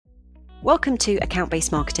Welcome to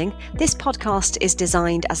Account-Based Marketing. This podcast is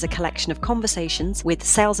designed as a collection of conversations with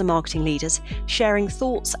sales and marketing leaders, sharing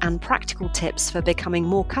thoughts and practical tips for becoming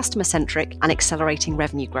more customer-centric and accelerating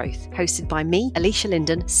revenue growth. Hosted by me, Alisha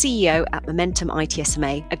Lyndon, CEO at Momentum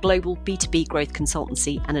ITSMA, a global B2B growth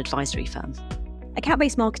consultancy and advisory firm.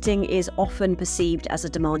 Account-based marketing is often perceived as a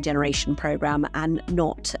demand generation program and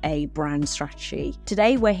not a brand strategy.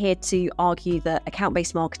 Today, we're here to argue that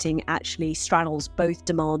account-based marketing actually straddles both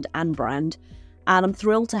demand and brand. And I'm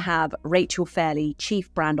thrilled to have Rachel Fairley,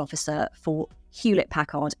 Chief Brand Officer for Hewlett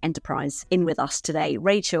Packard Enterprise, in with us today.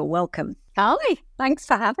 Rachel, welcome. Hi, thanks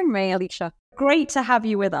for having me, Alisha. Great to have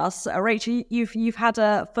you with us. Rachel, you've had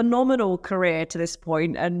a phenomenal career to this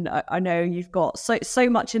point, and I know you've got so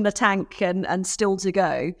much in the tank and still to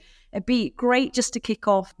go. It'd be great just to kick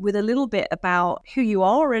off with a little bit about who you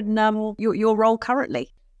are and your role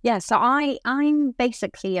currently. Yeah, so I'm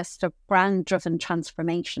basically a sort of brand-driven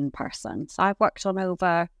transformation person. So I've worked on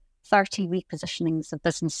over 30 repositionings of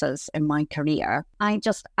businesses in my career. I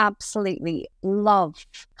just absolutely love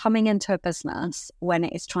coming into a business when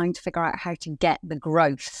it is trying to figure out how to get the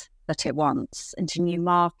growth that it wants into new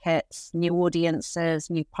markets, new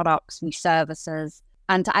audiences, new products, new services,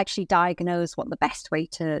 and to actually diagnose what the best way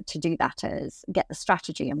to do that is, get the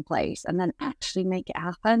strategy in place, and then actually make it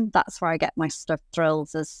happen. That's where I get my sort of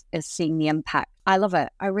thrills is seeing the impact. I love it.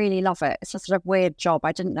 I really love it. It's a sort of weird job.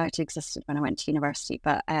 I didn't know it existed when I went to university,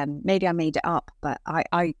 but maybe I made it up, but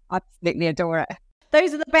I absolutely adore it.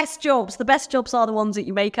 Those are the best jobs. The best jobs are the ones that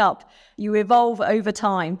you make up. You evolve over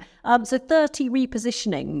time. So 30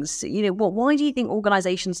 repositionings, why do you think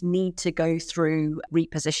organizations need to go through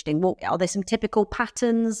repositioning? Are there some typical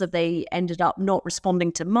patterns? Have they ended up not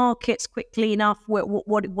responding to markets quickly enough?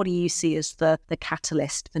 What do you see as the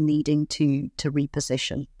catalyst for needing to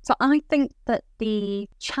reposition? So I think that the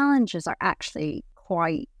challenges are actually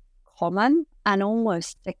quite common and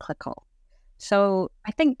almost cyclical. So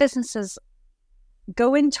I think businesses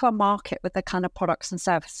go into a market with the kind of products and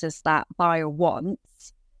services that buyer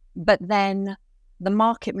wants, but then the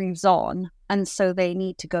market moves on, and so they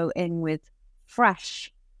need to go in with fresh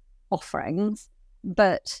offerings,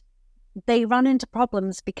 but they run into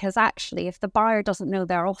problems because actually if the buyer doesn't know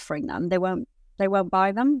they're offering them, they won't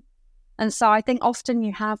buy them. And so I think often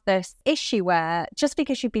you have this issue where just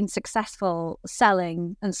because you've been successful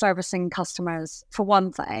selling and servicing customers for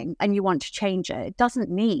one thing and you want to change it, it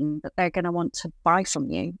doesn't mean that they're going to want to buy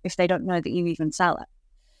from you if they don't know that you even sell it.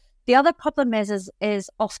 The other problem is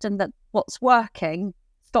often that what's working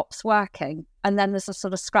stops working. And then there's a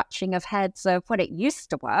sort of scratching of heads of, well, it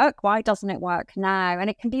used to work. Why doesn't it work now? And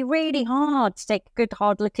it can be really hard to take a good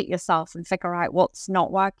hard look at yourself and figure out what's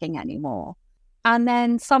not working anymore. And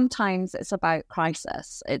then sometimes it's about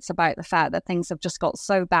crisis. It's about the fact that things have just got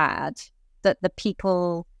so bad that the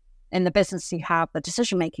people in the business who have the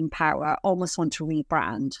decision-making power almost want to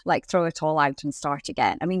rebrand, like throw it all out and start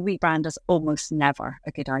again. I mean, rebrand is almost never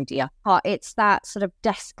a good idea. It's that sort of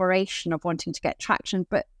desperation of wanting to get traction.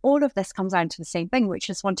 But all of this comes down to the same thing, which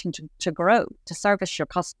is wanting to grow, to service your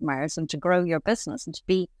customers and to grow your business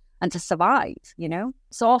and to survive,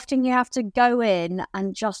 So often you have to go in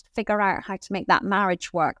and just figure out how to make that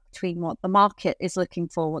marriage work between what the market is looking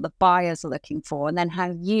for, what the buyers are looking for, and then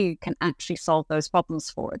how you can actually solve those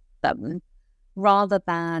problems for them, rather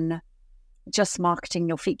than just marketing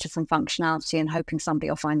your features and functionality and hoping somebody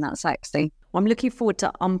will find that sexy. I'm looking forward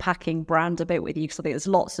to unpacking brand a bit with you, because I think there's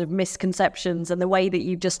lots of misconceptions, and the way that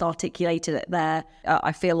you've just articulated it there,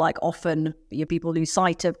 I feel like often people lose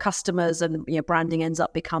sight of customers, and branding ends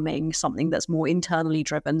up becoming something that's more internally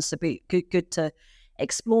driven. So be good to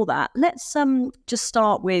explore that. Let's just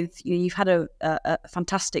start with, you've had a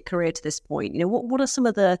fantastic career to this point. What are some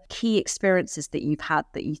of the key experiences that you've had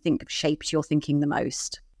that you think have shaped your thinking the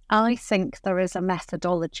most? I think there is a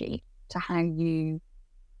methodology to how you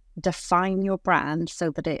define your brand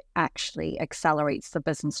so that it actually accelerates the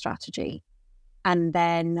business strategy, and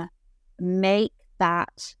then make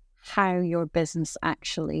that how your business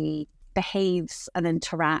actually behaves and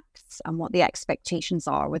interacts and what the expectations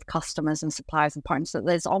are with customers and suppliers and partners. So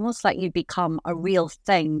there's almost like you become a real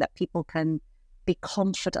thing that people can be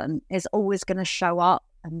confident is always going to show up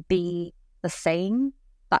and be the same,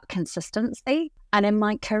 that consistency. And in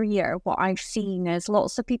my career, what I've seen is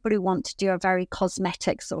lots of people who want to do a very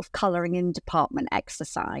cosmetic sort of colouring in department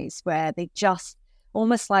exercise where they just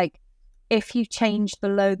almost like if you change the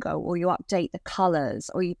logo or you update the colours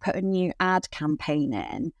or you put a new ad campaign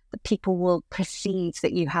in, that people will perceive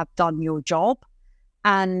that you have done your job.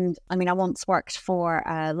 And I mean, I once worked for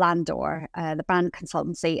Landor, the brand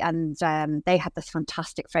consultancy, and they had this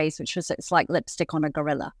fantastic phrase, which was, it's like lipstick on a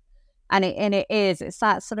gorilla. And it's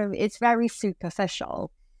that sort of, it's very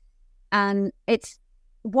superficial. And it's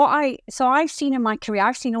so I've seen in my career,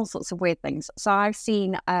 I've seen all sorts of weird things. So I've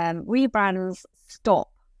seen rebrands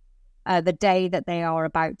stop the day that they are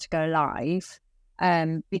about to go live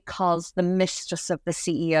because the mistress of the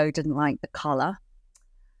CEO didn't like the colour.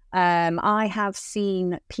 I have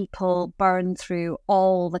seen people burn through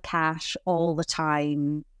all the cash all the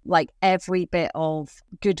time, like every bit of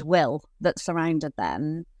goodwill that surrounded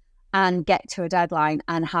them, and get to a deadline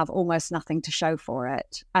and have almost nothing to show for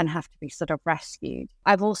it and have to be sort of rescued.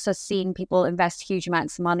 I've also seen people invest huge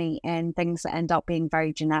amounts of money in things that end up being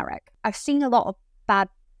very generic. I've seen a lot of bad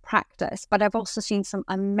practice, but I've also seen some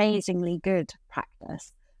amazingly good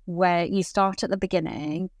practice where you start at the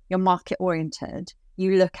beginning, you're market oriented,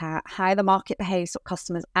 you look at how the market behaves, what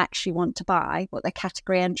customers actually want to buy, what their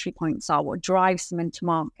category entry points are, what drives them into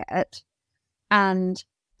market, and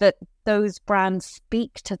that those brands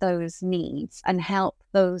speak to those needs and help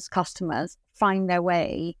those customers find their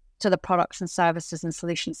way to the products and services and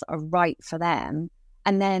solutions that are right for them,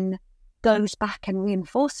 and then goes back and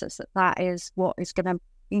reinforces that that is what is going to,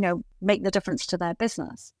 make the difference to their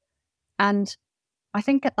business. And I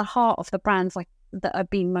think at the heart of the brands that have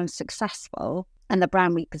been most successful and the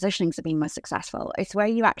brand repositionings have been most successful, it's where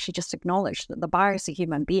you actually just acknowledge that the buyer is a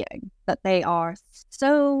human being, that they are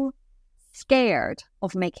so scared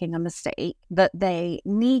of making a mistake that they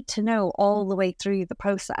need to know all the way through the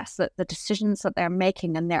process that the decisions that they're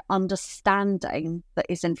making and their understanding that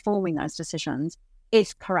is informing those decisions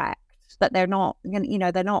is correct, that they're not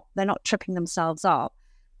tripping themselves up.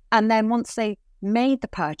 And then once they made the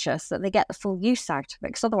purchase, that they get the full use out of it,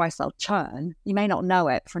 because otherwise they'll churn. You may not know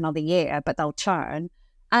it for another year, but they'll churn.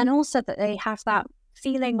 And also that they have that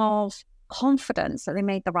feeling of confidence that they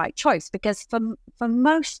made the right choice, because for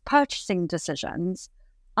most purchasing decisions,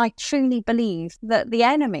 I truly believe that the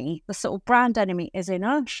enemy, the sort of brand enemy, is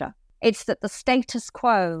inertia. It's that the status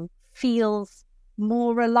quo feels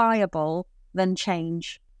more reliable than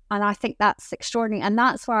change. And I think that's extraordinary. And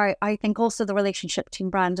that's where I think also the relationship between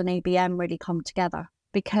brand and ABM really come together.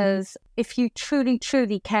 Because if you truly,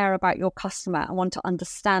 truly care about your customer and want to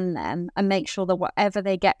understand them and make sure that whatever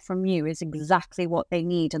they get from you is exactly what they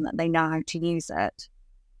need and that they know how to use it,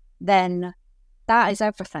 then that is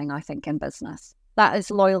everything, I think, in business. That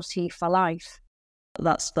is loyalty for life.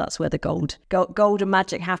 That's where the gold and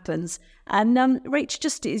magic happens. And Rach,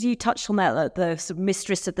 just as you touched on that, the sort of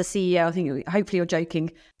mistress of the CEO, I think hopefully you're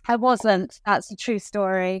joking. I wasn't. That's a true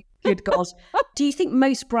story. Good God. Do you think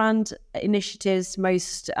most brand initiatives,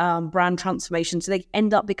 most brand transformations, they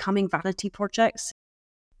end up becoming vanity projects?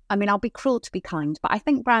 I mean, I'll be cruel to be kind, but I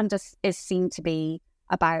think brand is seen to be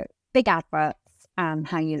about big adverts and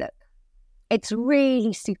how you look. It's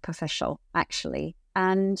really superficial, actually.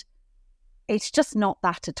 And it's just not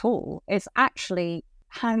that at all. It's actually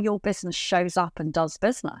how your business shows up and does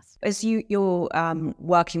business. As you're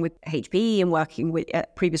working with HPE and working with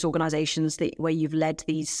previous organisations where you've led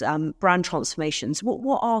these brand transformations,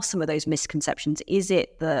 what are some of those misconceptions? Is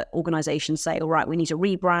it that organisations say, all right, we need to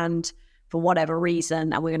rebrand for whatever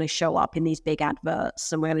reason, and we're going to show up in these big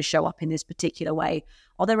adverts and we're going to show up in this particular way?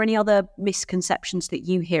 Are there any other misconceptions that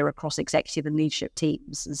you hear across executive and leadership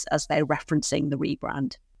teams as they're referencing the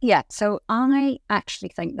rebrand? Yeah, so I actually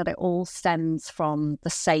think that it all stems from the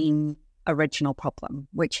same original problem,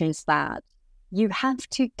 which is that you have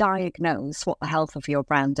to diagnose what the health of your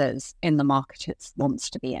brand is in the market it wants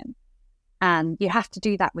to be in. And you have to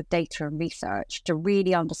do that with data and research to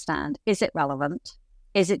really understand, is it relevant?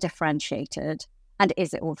 Is it differentiated? And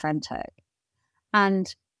is it authentic?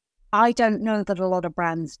 And I don't know that a lot of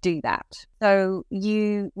brands do that. So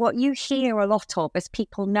what you hear a lot of is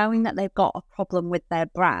people knowing that they've got a problem with their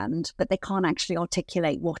brand, but they can't actually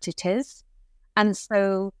articulate what it is. And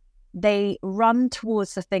so they run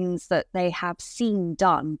towards the things that they have seen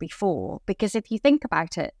done before. Because if you think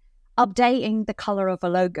about it, updating the colour of a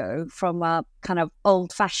logo from a kind of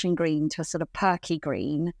old-fashioned green to a sort of perky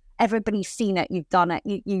green, everybody's seen it, you've done it,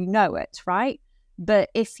 you know it, right? But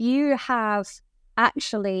if you have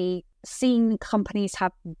actually seen companies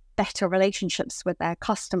have better relationships with their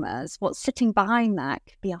customers, what's sitting behind that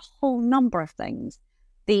could be a whole number of things.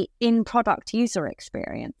 The in-product user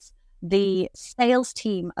experience, the sales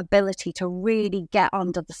team ability to really get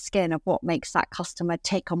under the skin of what makes that customer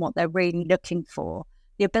tick on what they're really looking for,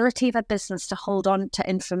 the ability of a business to hold on to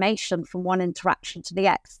information from one interaction to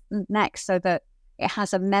the next so that it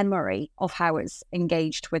has a memory of how it's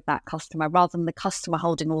engaged with that customer rather than the customer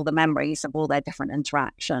holding all the memories of all their different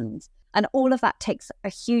interactions. And all of that takes a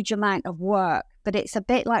huge amount of work, but it's a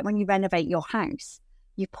bit like when you renovate your house.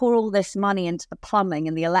 you pour all this money into the plumbing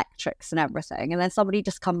and the electrics and everything, and then somebody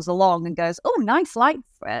just comes along and goes, oh, nice light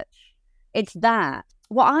switch. It's that.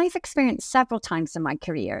 What I've experienced several times in my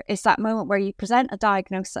career is that moment where you present a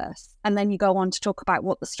diagnosis and then you go on to talk about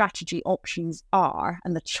what the strategy options are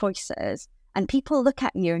and the choices. And people look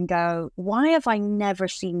at you and go, why have I never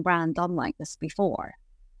seen brand done like this before?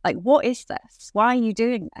 Like, what is this? Why are you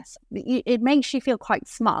doing this? It makes you feel quite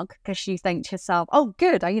smug because you think to yourself, oh,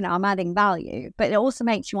 good, I'm adding value. But it also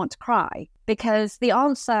makes you want to cry because the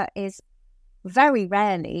answer is very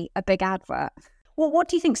rarely a big advert. Well, what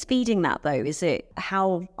do you think's feeding that, though? Is it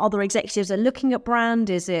how other executives are looking at brand?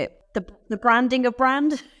 Is it the branding of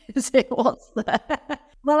brand? Is it what's there?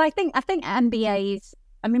 Well, I think MBAs,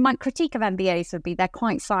 my critique of MBAs would be they're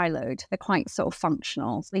quite siloed. They're quite sort of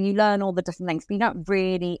functional. So you learn all the different things, but you don't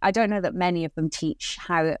really, I don't know that many of them teach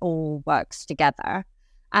how it all works together.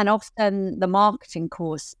 And often the marketing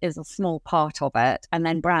course is a small part of it, and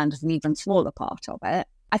then brand is an even smaller part of it.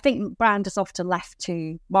 I think brand is often left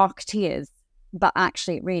to marketeers, but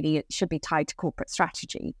actually it should be tied to corporate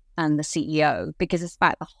strategy and the CEO, because it's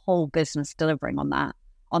about the whole business delivering on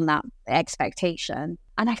that expectation.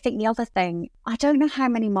 And I think the other thing, I don't know how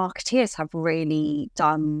many marketeers have really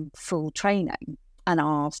done full training and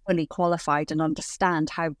are fully qualified and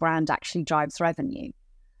understand how brand actually drives revenue,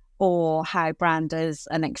 or how brand is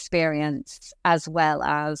an experience as well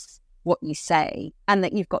as what you say, and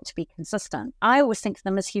that you've got to be consistent. I always think of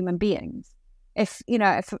them as human beings. If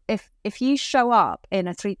you show up in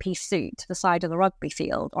a 3-piece suit to the side of the rugby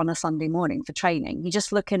field on a Sunday morning for training, you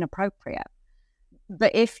just look inappropriate.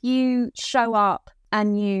 But if you show up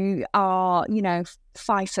and you are,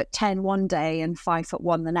 5'10" one day and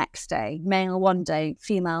 5'1" the next day, male one day,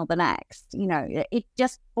 female the next, it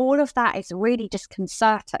just, all of that is really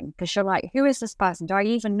disconcerting because you're like, who is this person? Do I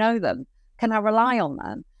even know them? Can I rely on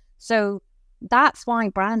them? So that's why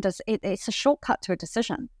brand it's a shortcut to a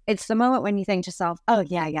decision. It's the moment when you think to yourself, oh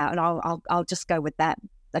yeah, and I'll just go with them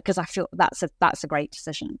because I feel that's a great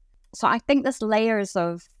decision. So I think there's layers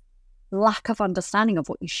of lack of understanding of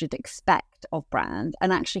what you should expect of brand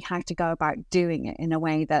and actually how to go about doing it in a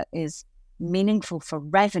way that is meaningful for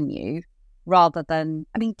revenue rather than,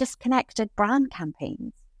 disconnected brand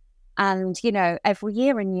campaigns. And, every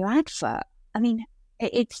year a new advert.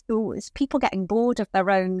 It's people getting bored of their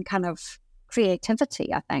own kind of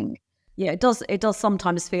creativity, I think. Yeah, it does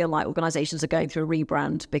sometimes feel like organisations are going through a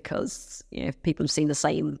rebrand because people have seen the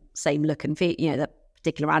same look and feel. That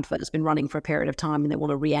particular advert has been running for a period of time and they want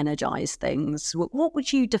to re-energise things. What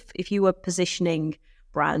would you if you were positioning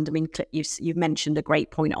brand? You've mentioned a great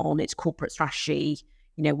point on its corporate strategy.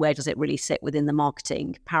 Where does it really sit within the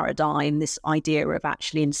marketing paradigm? This idea of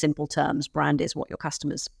actually, in simple terms, brand is what your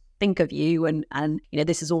customers think of you, and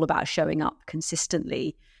this is all about showing up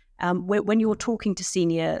consistently. When you're talking to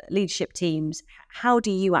senior leadership teams, how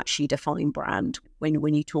do you actually define brand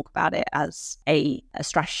when you talk about it as a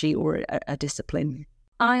strategy or a discipline?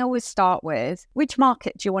 I always start with, which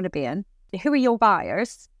market do you want to be in? Who are your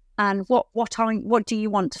buyers? And what do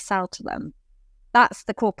you want to sell to them? That's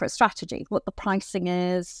the corporate strategy, what the pricing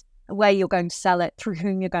is, where you're going to sell it, through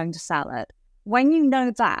whom you're going to sell it. When you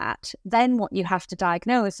know that, then what you have to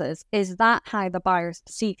diagnose is that how the buyers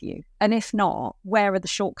perceive you? And if not, where are the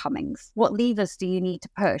shortcomings? What levers do you need to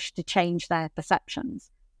push to change their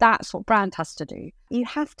perceptions? That's what brand has to do. You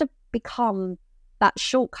have to become that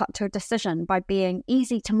shortcut to a decision by being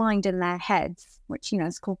easy to mind in their heads, which,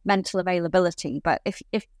 is called mental availability. But if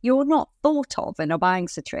you're not thought of in a buying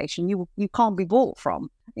situation, you can't be bought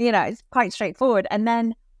from. It's quite straightforward. And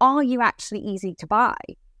then, are you actually easy to buy?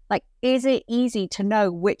 Like, is it easy to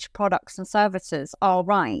know which products and services are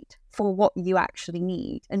right for what you actually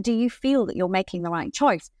need? And do you feel that you're making the right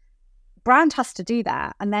choice? Brand has to do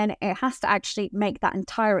that. And then it has to actually make that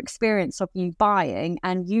entire experience of you buying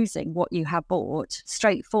and using what you have bought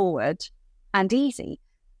straightforward and easy.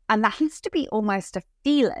 And that has to be almost a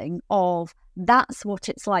feeling of that's what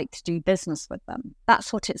it's like to do business with them.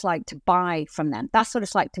 That's what it's like to buy from them. That's what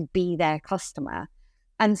it's like to be their customer.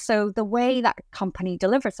 And so the way that company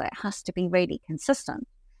delivers it has to be really consistent.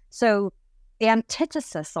 So the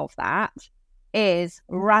antithesis of that is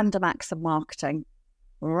random acts of marketing,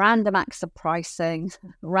 random acts of pricing,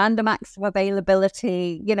 random acts of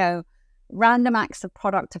availability, random acts of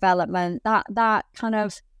product development, that kind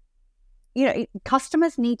of,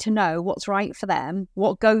 customers need to know what's right for them,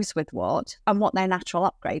 what goes with what, and what their natural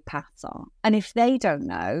upgrade paths are. And if they don't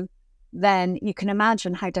know, then you can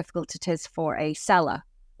imagine how difficult it is for a seller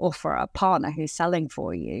or for a partner who's selling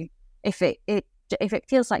for you, if it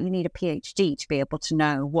feels like you need a PhD to be able to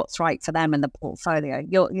know what's right for them in the portfolio,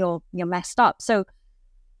 you're messed up. So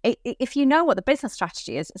if you know what the business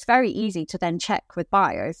strategy is, it's very easy to then check with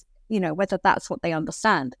buyers, whether that's what they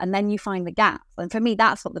understand. And then you find the gap. And for me,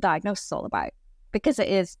 that's what the diagnosis is all about, because it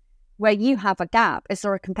is where you have a gap. Is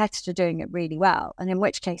there a competitor doing it really well? And in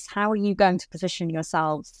which case, how are you going to position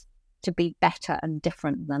yourselves to be better and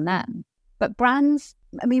different than them? But brands,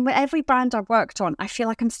 with every brand I've worked on, I feel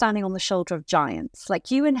like I'm standing on the shoulder of giants. Like,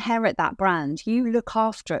 you inherit that brand, you look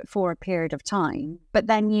after it for a period of time, but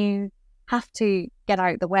then you have to get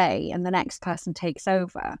out the way and the next person takes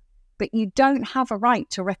over. But you don't have a right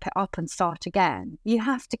to rip it up and start again. You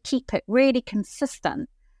have to keep it really consistent,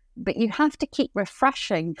 but you have to keep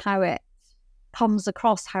refreshing how it comes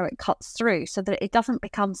across, how it cuts through, so that it doesn't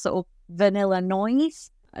become sort of vanilla noise.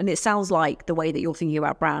 And it sounds like the way that you're thinking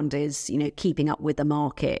about brand is, keeping up with the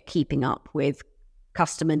market, keeping up with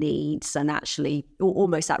customer needs, and actually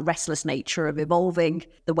almost that restless nature of evolving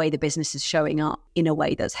the way the business is showing up in a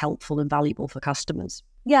way that's helpful and valuable for customers.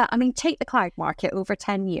 Yeah, take the cloud market over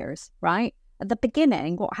 10 years, right? At the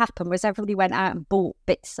beginning, what happened was everybody went out and bought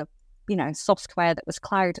bits of, software that was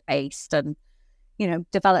cloud-based and,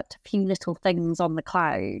 developed a few little things on the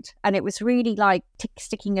cloud. And it was really like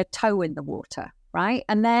sticking a toe in the water, right?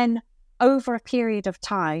 And then over a period of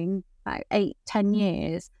time, about 8-10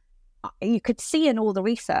 years, you could see in all the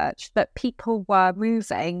research that people were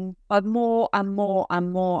moving more and more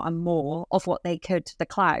and more and more of what they could to the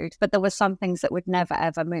cloud, but there were some things that would never,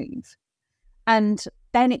 ever move. And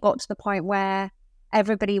then it got to the point where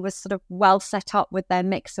everybody was sort of well set up with their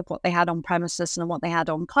mix of what they had on premises and what they had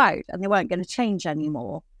on cloud, and they weren't going to change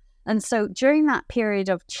anymore. And so during that period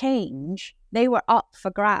of change, they were up for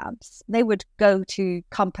grabs. They would go to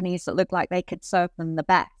companies that looked like they could serve them the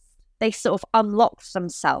best. They sort of unlocked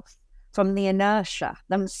themselves from the inertia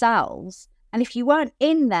themselves. And if you weren't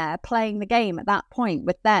in there playing the game at that point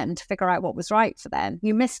with them to figure out what was right for them,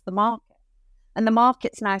 you missed the market. And the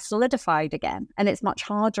market's now solidified again, and it's much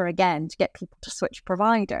harder again to get people to switch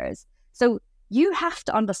providers. So you have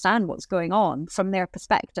to understand what's going on from their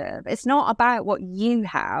perspective. It's not about what you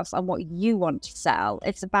have and what you want to sell.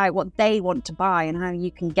 It's about what they want to buy and how you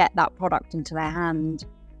can get that product into their hand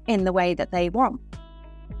in the way that they want.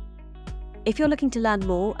 If you're looking to learn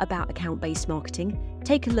more about account-based marketing,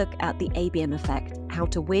 take a look at the ABM effect, how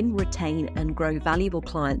to win, retain and grow valuable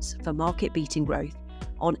clients for market-beating growth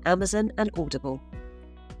on Amazon and Audible.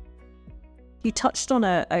 You touched on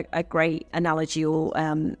a great analogy or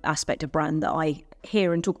aspect of brand that I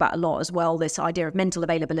hear and talk about a lot as well, this idea of mental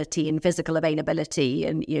availability and physical availability.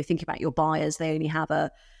 And, think about your buyers, they only have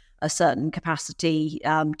a certain capacity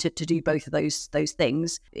to do both of those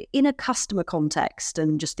things. In a customer context,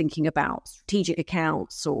 and just thinking about strategic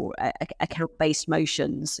accounts or account-based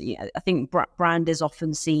motions, I think brand is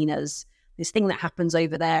often seen as this thing that happens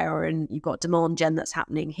over there, and you've got demand gen that's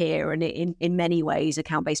happening here. And in many ways,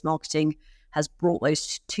 account-based marketing has brought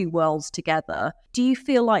those two worlds together. Do you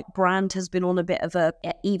feel like brand has been on a bit of a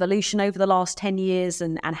evolution over the last 10 years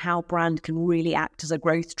and how brand can really act as a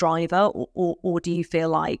growth driver? Or do you feel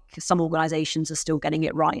like some organizations are still getting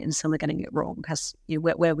it right and some are getting it wrong?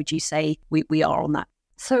 Where would you say we are on that?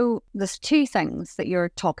 So there's two things that you're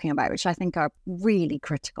talking about, which I think are really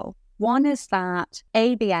critical. One is that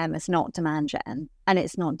ABM is not demand gen and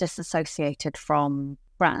it's not disassociated from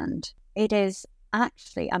brand. It is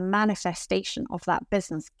actually a manifestation of that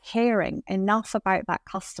business caring enough about that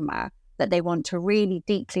customer that they want to really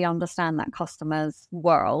deeply understand that customer's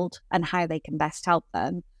world and how they can best help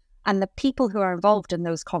them. And the people who are involved in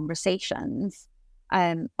those conversations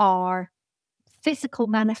are physical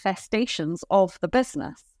manifestations of the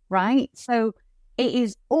business, right? So it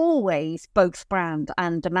is always both brand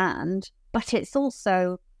and demand, but it's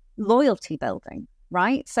also loyalty building,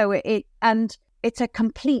 right? So it's a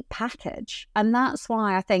complete package. And that's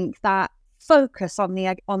why I think that focus on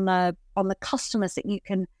the customers that you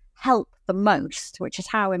can help the most, which is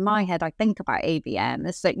how in my head I think about ABM,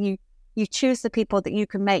 is that you choose the people that you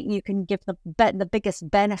can give the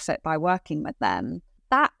biggest benefit by working with them.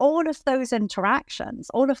 That all of those interactions,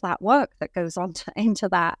 all of that work that goes on into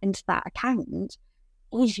that account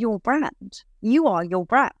is your brand. You are your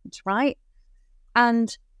brand, right?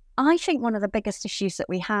 And I think one of the biggest issues that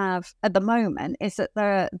we have at the moment is that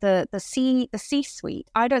the C-suite,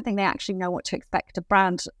 I don't think they actually know what to expect of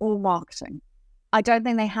brand or marketing. I don't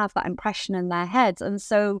think they have that impression in their heads. And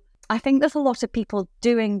so I think there's a lot of people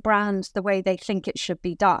doing brand the way they think it should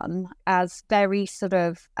be done, as very sort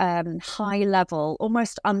of high level,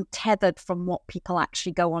 almost untethered from what people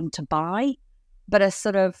actually go on to buy. But as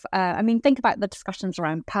sort of, think about the discussions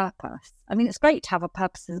around purpose. It's great to have a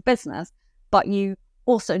purpose as a business, but you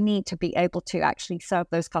also need to be able to actually serve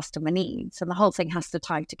those customer needs, and the whole thing has to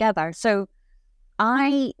tie together. So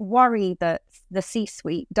I worry that the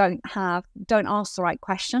C-suite don't ask the right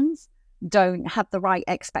questions, don't have the right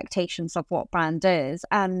expectations of what brand is,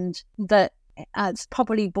 and that it's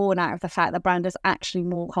probably born out of the fact that brand is actually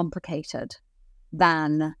more complicated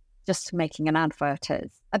than just making an advert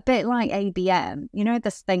is. A bit like ABM, you know,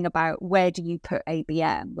 this thing about where do you put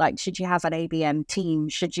ABM? Like, should you have an ABM team?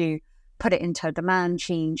 Should you put it into a demand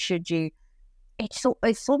chain? Should you?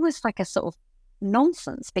 It's almost like a sort of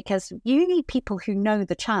nonsense, because you need people who know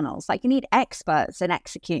the channels. Like, you need experts in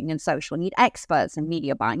executing in social, you need experts in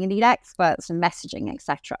media buying, you need experts in messaging,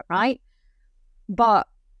 etc. Right? But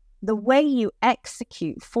the way you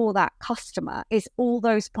execute for that customer is all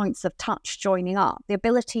those points of touch joining up. The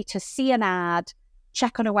ability to see an ad,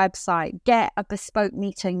 check on a website, get a bespoke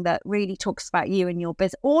meeting that really talks about you and your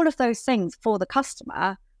business. All of those things for the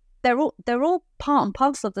customer, they're all part and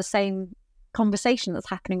parcel of the same conversation that's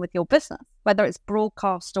happening with your business, whether it's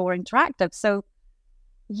broadcast or interactive. So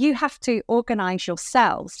you have to organize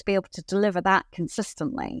yourselves to be able to deliver that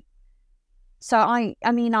consistently. So I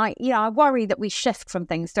worry that we shift from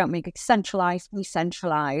things, don't we? Centralize,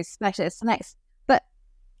 decentralize, next. But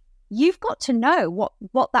you've got to know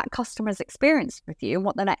what that customer's experienced with you and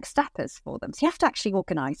what the next step is for them. So you have to actually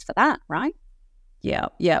organize for that, right?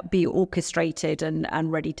 Yeah. Be orchestrated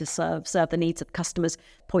and ready to serve the needs of customers.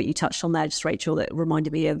 Point you touched on there, just Rachel, that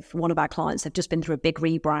reminded me of one of our clients. They've just been through a big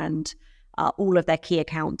rebrand. All of their key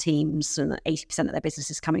account teams, and 80% of their business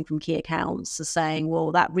is coming from key accounts, are saying,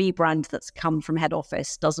 well, that rebrand that's come from head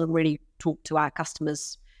office doesn't really talk to our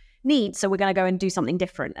customers' needs, so we're going to go and do something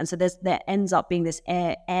different. And so there ends up being this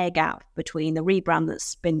air gap between the rebrand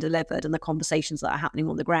that's been delivered and the conversations that are happening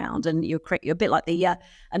on the ground. And you're a bit like the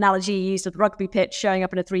analogy you used of the rugby pitch, showing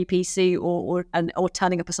up in a three-piece suit or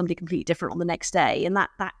turning up as somebody completely different on the next day. And that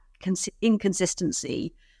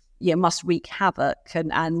inconsistency must wreak havoc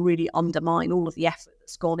and really undermine all of the effort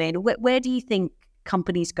that's gone in. Where do you think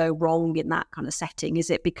companies go wrong in that kind of setting?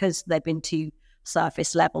 Is it because they've been too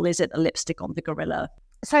surface level? Is it a lipstick on the gorilla?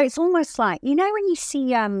 So it's almost like, you know, when you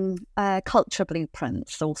see culture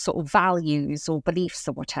blueprints or sort of values or beliefs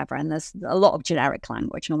or whatever, and there's a lot of generic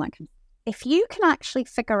language and all that. If you can actually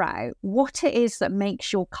figure out what it is that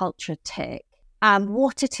makes your culture tick and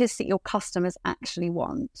what it is that your customers actually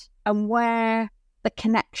want and where the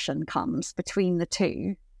connection comes between the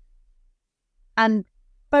two, and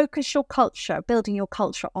focus your culture, building your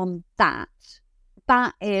culture on that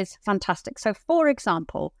is fantastic. So, for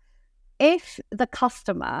example, if the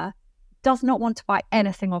customer does not want to buy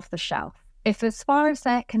anything off the shelf, if as far as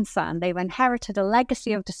they're concerned, they've inherited a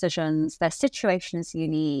legacy of decisions, their situation is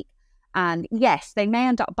unique, and yes, they may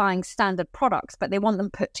end up buying standard products, but they want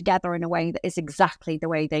them put together in a way that is exactly the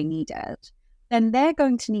way they need it, then they're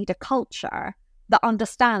going to need a culture that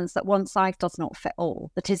understands that one size does not fit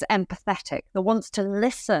all, that is empathetic, that wants to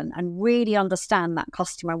listen and really understand that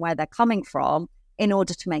customer and where they're coming from in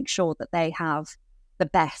order to make sure that they have the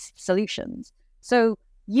best solutions. So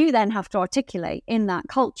you then have to articulate in that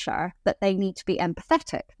culture that they need to be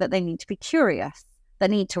empathetic, that they need to be curious, they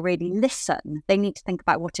need to really listen, they need to think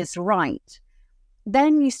about what is right.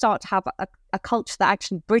 Then you start to have a culture that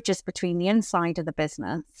actually bridges between the inside of the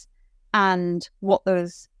business and what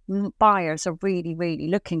those buyers are really, really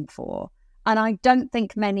looking for. And I don't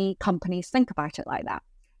think many companies think about it like that.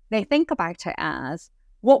 They think about it as,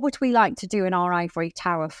 what would we like to do in our ivory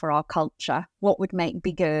tower for our culture? What would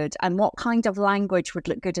be good? And what kind of language would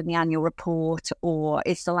look good in the annual report, or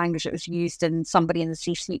is the language that was used in somebody in the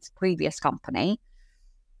C-suite's previous company?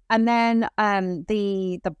 And then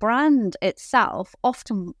the brand itself,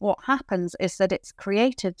 often what happens is that it's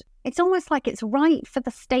created, it's almost like it's right for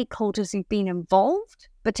the stakeholders who've been involved,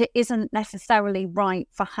 but it isn't necessarily right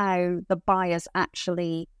for how the buyers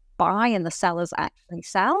actually buy and the sellers actually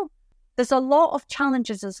sell. There's a lot of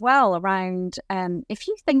challenges as well around,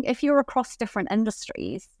 if you're across different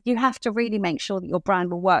industries, you have to really make sure that your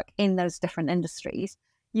brand will work in those different industries.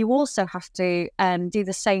 You also have to do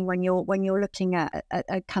the same when you're looking at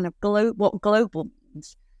a kind of what global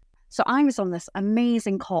means. So I was on this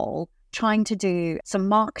amazing call trying to do some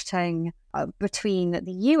marketing between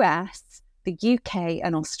the US, the UK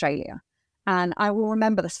and Australia. And I will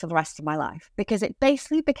remember this for the rest of my life, because it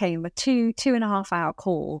basically became a 2.5 hour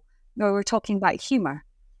call where we were talking about humour.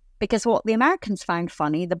 Because what the Americans found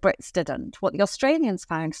funny, the Brits didn't. What the Australians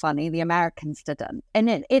found funny, the Americans didn't.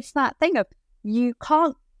 And it's that thing of, you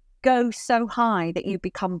can't go so high that you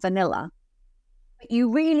become vanilla. But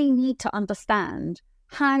you really need to understand,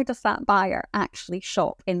 how does that buyer actually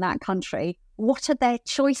shop in that country? What are their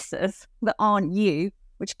choices that aren't you?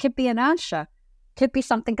 Which could be inertia, could be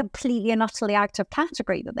something completely and utterly out of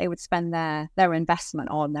category that they would spend their investment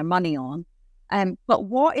on, their money on. But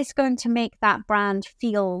what is going to make that brand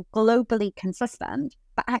feel globally consistent,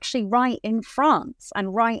 but actually right in France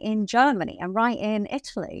and right in Germany and right in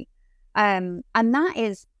Italy? And that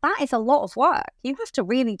is a lot of work. You have to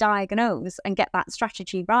really diagnose and get that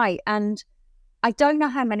strategy right. And I don't know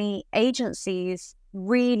how many agencies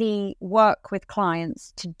really work with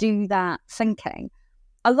clients to do that thinking.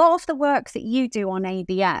 A lot of the work that you do on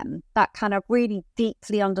ABM, that kind of really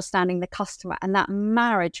deeply understanding the customer and that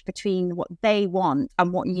marriage between what they want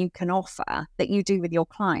and what you can offer that you do with your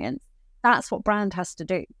clients, that's what brand has to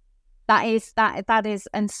do. That is.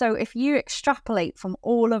 And so if you extrapolate from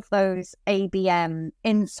all of those ABM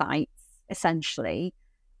insights, essentially,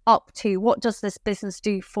 up to what does this business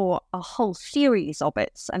do for a whole series of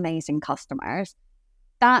its amazing customers,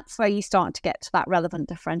 that's where you start to get to that relevant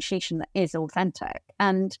differentiation that is authentic.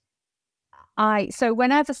 And so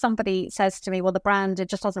whenever somebody says to me, well, the brand, it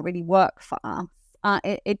just doesn't really work for us,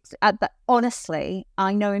 honestly,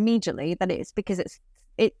 I know immediately that it's because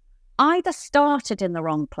it either started in the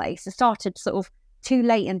wrong place, it started sort of too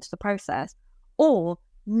late into the process, or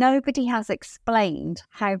nobody has explained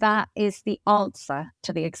how that is the answer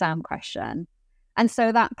to the exam question. And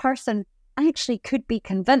so that person actually could be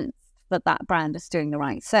convinced that brand is doing the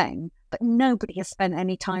right thing, but nobody has spent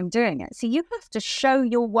any time doing it. So you have to show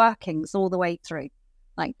your workings all the way through.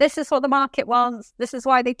 Like, this is what the market wants. This is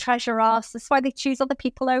why they treasure us. This is why they choose other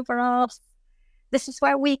people over us. This is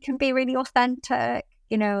where we can be really authentic.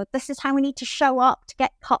 You know, this is how we need to show up to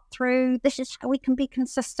get cut through. This is how we can be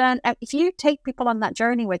consistent. If you take people on that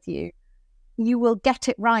journey with you, you will get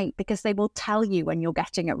it right because they will tell you when you're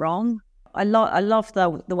getting it wrong. I love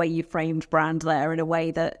the way you framed brand there in a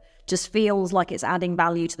way that just feels like it's adding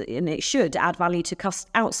value and it should add value to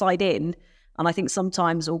outside in. And I think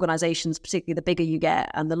sometimes organizations, particularly the bigger you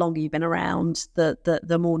get and the longer you've been around,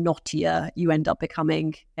 the more knottier you end up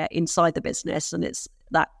becoming inside the business. And it's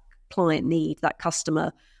that client need, that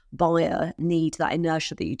customer buyer need, that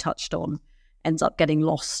inertia that you touched on ends up getting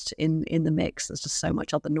lost in the mix. There's just so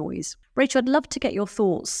much other noise. Rachel, I'd love to get your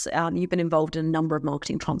thoughts. You've been involved in a number of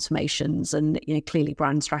marketing transformations, and clearly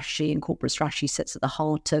brand strategy and corporate strategy sits at the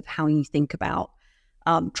heart of how you think about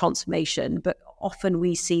transformation. But often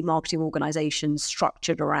we see marketing organizations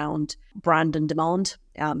structured around brand and demand,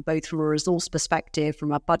 both from a resource perspective,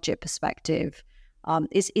 from a budget perspective.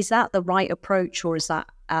 Is that the right approach, or is that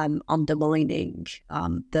undermining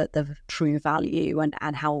the true value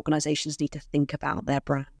and how organizations need to think about their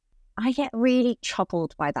brand? I get really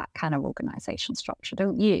troubled by that kind of organization structure,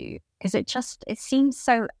 don't you? Because it seems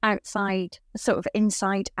so outside, sort of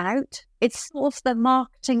inside out. It's sort of the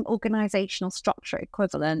marketing organizational structure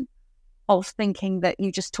equivalent of thinking that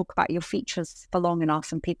you just talk about your features for long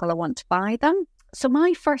enough and people will want to buy them. So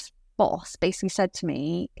my first boss basically said to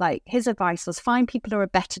me, like, his advice was find people who are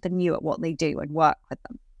better than you at what they do and work with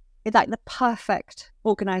them. It's like the perfect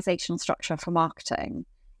organizational structure for marketing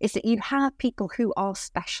is that you have people who are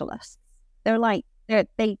specialists. They're like,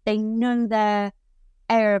 they know their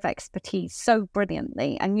area of expertise so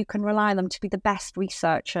brilliantly, and you can rely on them to be the best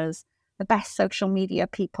researchers, the best social media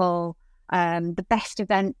people, the best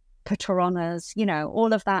event putter-oners,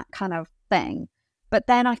 all of that kind of thing. But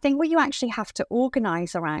then I think what you actually have to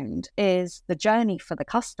organize around is the journey for the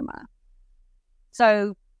customer.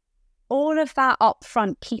 So all of that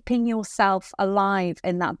upfront, keeping yourself alive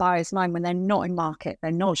in that buyer's mind when they're not in market,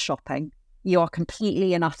 they're not shopping, you are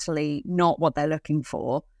completely and utterly not what they're looking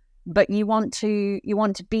for. But you want to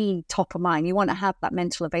be top of mind. You want to have that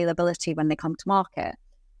mental availability when they come to market.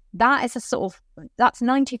 That is that's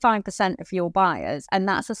 95% of your buyers, and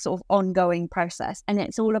that's a sort of ongoing process. And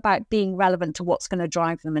it's all about being relevant to what's going to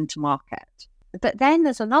drive them into market. But then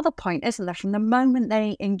there's another point, isn't there? From the moment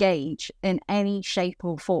they engage in any shape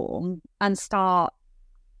or form and start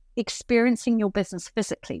experiencing your business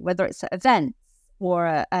physically, whether it's at events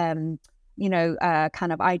or kind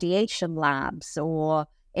of ideation labs or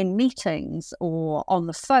in meetings or on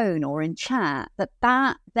the phone or in chat,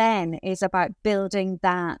 that then is about building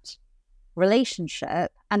that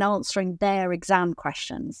relationship and answering their exam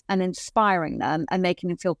questions and inspiring them and making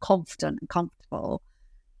them feel confident and comfortable.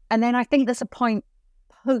 And then I think there's a point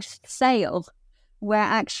post-sale where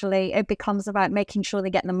actually it becomes about making sure they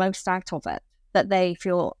get the most out of it, that they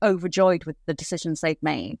feel overjoyed with the decisions they've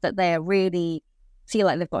made, that they really feel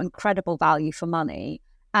like they've got incredible value for money,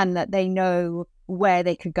 and that they know where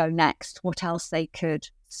they could go next, what else they could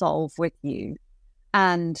solve with you,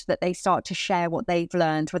 and that they start to share what they've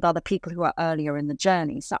learned with other people who are earlier in the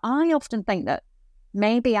journey. So I often think that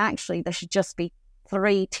maybe actually there should just be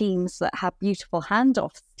 3 teams that have beautiful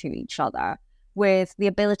handoffs to each other with the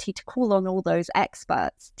ability to call on all those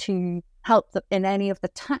experts to help them in any of the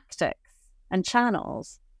tactics and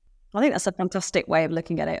channels. I think that's a fantastic way of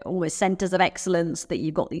looking at it. Almost centres of excellence, that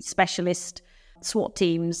you've got these specialist SWAT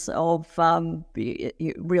teams of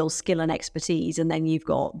real skill and expertise, and then you've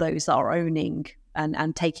got those that are owning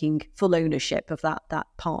and taking full ownership of that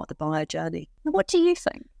part of the buyer journey. What do you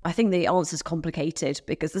think? I think the answer is complicated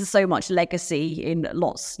because there's so much legacy in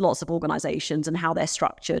lots of organisations and how they're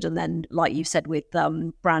structured, and then, like you said, with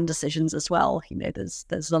brand decisions as well.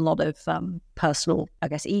 There's a lot of personal, I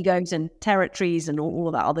guess, egos and territories and all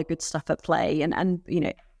of that other good stuff at play, and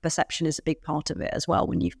perception is a big part of it as well.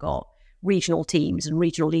 When you've got regional teams and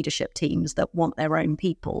regional leadership teams that want their own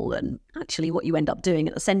people, and actually what you end up doing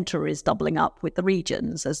at the centre is doubling up with the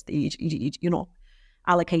regions as you're not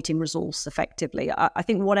allocating resource effectively. I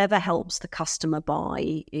think whatever helps the customer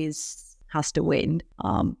buy has to win,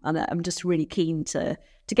 and I'm just really keen to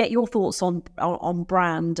get your thoughts on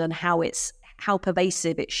brand and how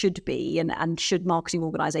pervasive it should be, and should marketing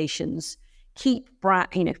organisations keep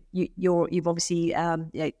brand. You've obviously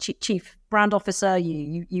chief brand officer.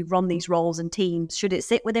 You run these roles and teams. Should it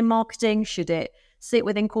sit within marketing? Should it sit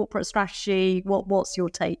within corporate strategy? What's your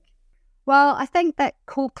take? Well, I think that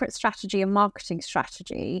corporate strategy and marketing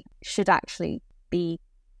strategy should actually be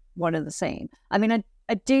one and the same. I mean,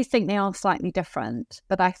 I do think they are slightly different,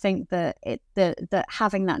 but I think that that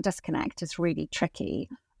having that disconnect is really tricky.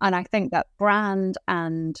 And I think that brand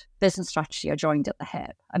and business strategy are joined at the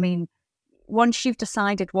hip. I mean, once you've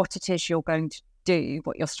decided what it is you're going to do,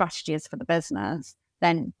 what your strategy is for the business,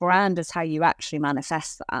 then brand is how you actually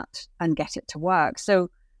manifest that and get it to work. So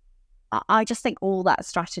I just think all that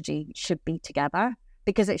strategy should be together,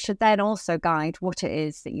 because it should then also guide what it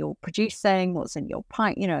is that you're producing, what's in your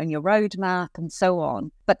pipe, in your roadmap and so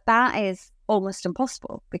on. But that is almost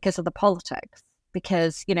impossible because of the politics,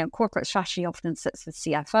 because, corporate strategy often sits with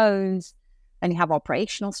CFOs, and you have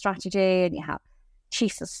operational strategy, and you have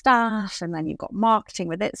chiefs of staff, and then you've got marketing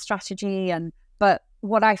with its strategy. But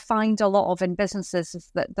what I find a lot of in businesses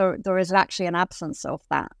is that there is actually an absence of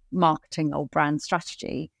that marketing or brand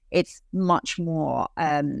strategy. It's much more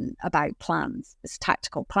about plans. It's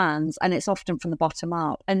tactical plans, and it's often from the bottom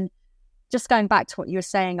up. And just going back to what you were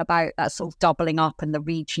saying about that sort of doubling up and the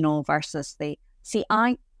regional versus the... See,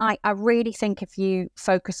 I really think if you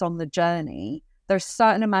focus on the journey, there's a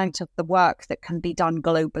certain amount of the work that can be done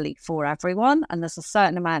globally for everyone, and there's a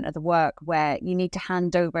certain amount of the work where you need to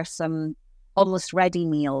hand over some almost ready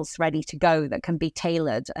meals ready to go that can be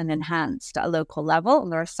tailored and enhanced at a local level.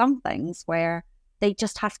 And there are some things where they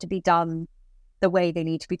just have to be done the way they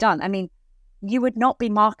need to be done. I mean, you would not be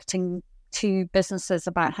marketing to businesses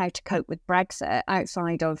about how to cope with Brexit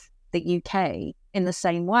outside of the UK in the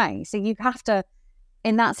same way. So you have to,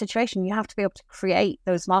 in that situation, you have to be able to create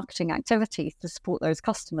those marketing activities to support those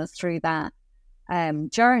customers through that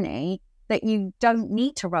journey that you don't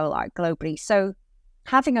need to roll out globally. So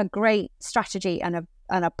having a great strategy and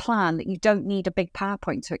a plan that you don't need a big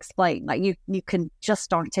PowerPoint to explain, like you can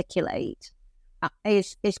just articulate,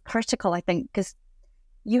 is critical, I think, because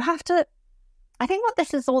you have to... I think what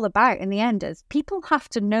this is all about in the end is people have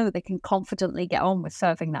to know they can confidently get on with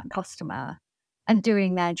serving that customer and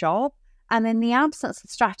doing their job. And in the absence of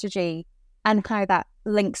strategy and how that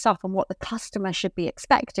links up and what the customer should be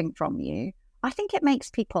expecting from you, I think it makes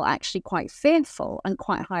people actually quite fearful and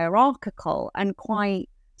quite hierarchical and quite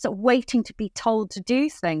sort of waiting to be told to do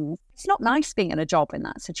things. It's not nice being in a job in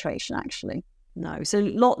that situation, actually. No. So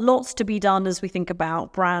lots to be done as we think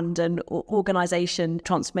about brand and organisation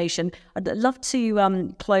transformation. I'd love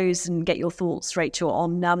to close and get your thoughts, Rachel,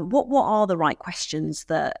 on what are the right questions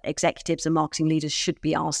that executives and marketing leaders should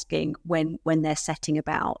be asking when they're setting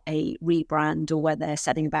about a rebrand, or where they're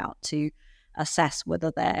setting about to assess whether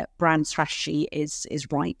their brand strategy is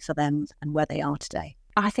right for them and where they are today.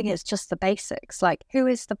 I think it's just the basics, like, who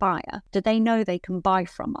is the buyer? Do they know they can buy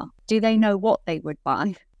from us? Do they know what they would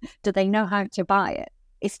buy? Do they know how to buy it?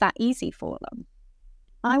 Is that easy for them?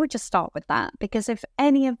 I would just start with that, because if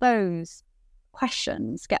any of those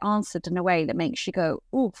questions get answered in a way that makes you go,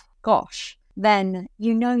 oh, gosh, then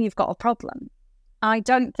you know you've got a problem. I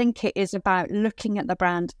don't think it is about looking at the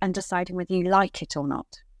brand and deciding whether you like it or not,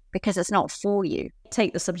 because it's not for you.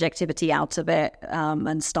 Take the subjectivity out of it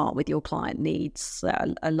and start with your client needs.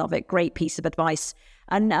 I love it. Great piece of advice.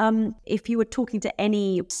 And if you were talking to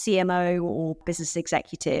any CMO or business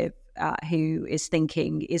executive who is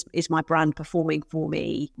thinking, is my brand performing for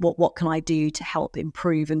me? What can I do to help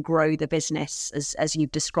improve and grow the business? As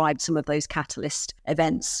you've described some of those catalyst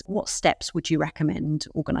events, what steps would you recommend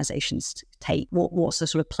organizations to take? What's the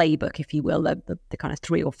sort of playbook, if you will, the kind of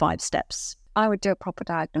 3 or 5 steps? I would do a proper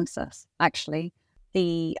diagnosis, actually.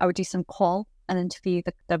 I would do some qual and interview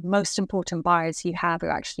the most important buyers you have who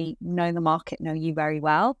actually know the market, know you very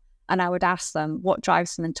well. And I would ask them what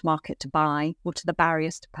drives them into market to buy, what are the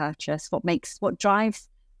barriers to purchase, what drives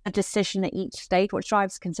a decision at each stage, what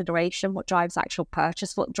drives consideration, what drives actual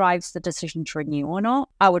purchase, what drives the decision to renew or not.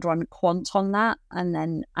 I would run a quant on that and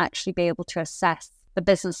then actually be able to assess the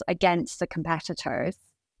business against the competitors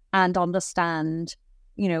and understand,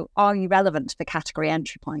 are you relevant to the category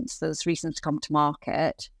entry points, those reasons to come to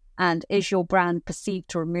market? And is your brand perceived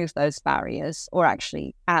to remove those barriers or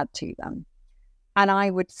actually add to them? And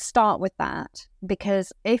I would start with that,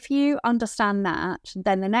 because if you understand that,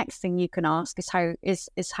 then the next thing you can ask is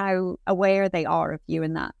how aware they are of you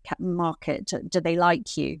in that market. Do they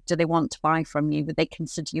like you? Do they want to buy from you? Would they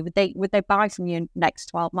consider you? Would they buy from you in the next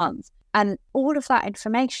 12 months? And all of that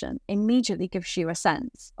information immediately gives you a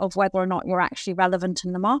sense of whether or not you're actually relevant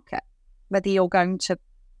in the market, whether you're going to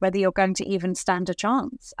even stand a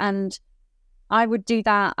chance. And I would do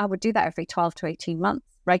that every 12 to 18 months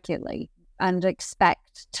regularly, and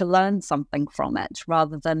expect to learn something from it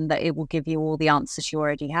rather than that it will give you all the answers you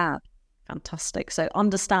already have. Fantastic. So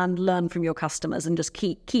understand, learn from your customers, and just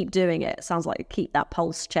keep doing it. It sounds like keep that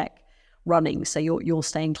pulse check running, so you're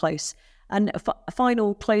staying close. And a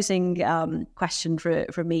final closing question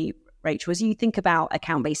for me, Rachel, as you think about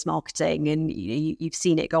account-based marketing, and you've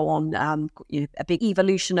seen it go on a big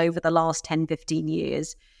evolution over the last 10, 15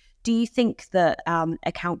 years, do you think that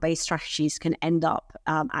account-based strategies can end up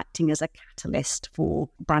acting as a catalyst for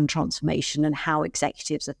brand transformation and how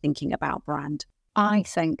executives are thinking about brand? I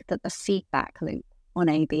think that the feedback loop on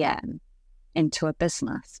ABM into a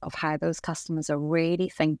business of how those customers are really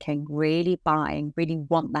thinking, really buying, really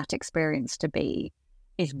want that experience to be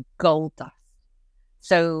is gold dust.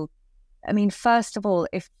 So, I mean, first of all,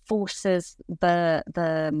 it forces this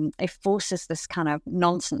kind of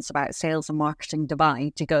nonsense about sales and marketing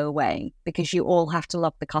divide to go away, because you all have to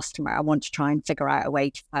love the customer and want to try and figure out a way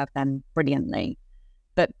to serve them brilliantly.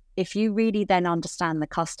 But if you really then understand the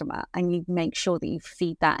customer and you make sure that you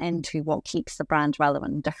feed that into what keeps the brand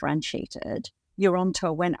relevant and differentiated, you're onto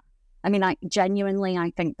a winner. I mean, I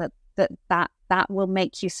think that will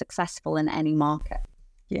make you successful in any market.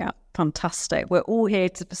 Yeah, fantastic. We're all here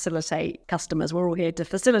to facilitate customers. We're all here to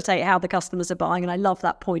facilitate how the customers are buying. And I love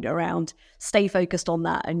that point around stay focused on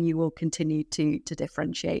that, and you will continue to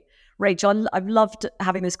differentiate. Rachel, I've loved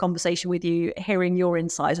having this conversation with you, hearing your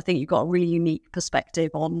insights. I think you've got a really unique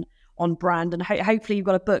perspective on brand, and hopefully you've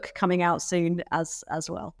got a book coming out soon as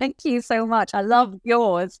well. Thank you so much. I love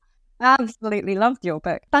yours. Absolutely loved your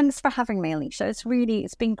book. Thanks for having me, Alisha.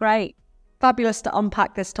 It's been great. Fabulous to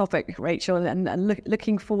unpack this topic, Rachel, and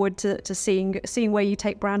looking forward to seeing where you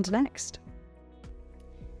take brand next.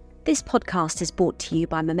 This podcast is brought to you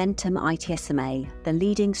by Momentum ITSMA, the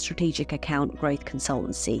leading strategic account growth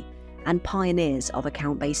consultancy and pioneers of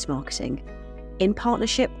account-based marketing. In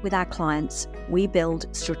partnership with our clients, we build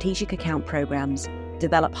strategic account programs,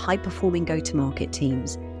 develop high-performing go-to-market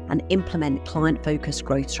teams, and implement client-focused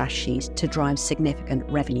growth strategies to drive significant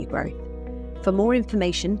revenue growth. For more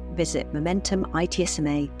information, visit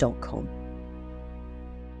momentumitsma.com.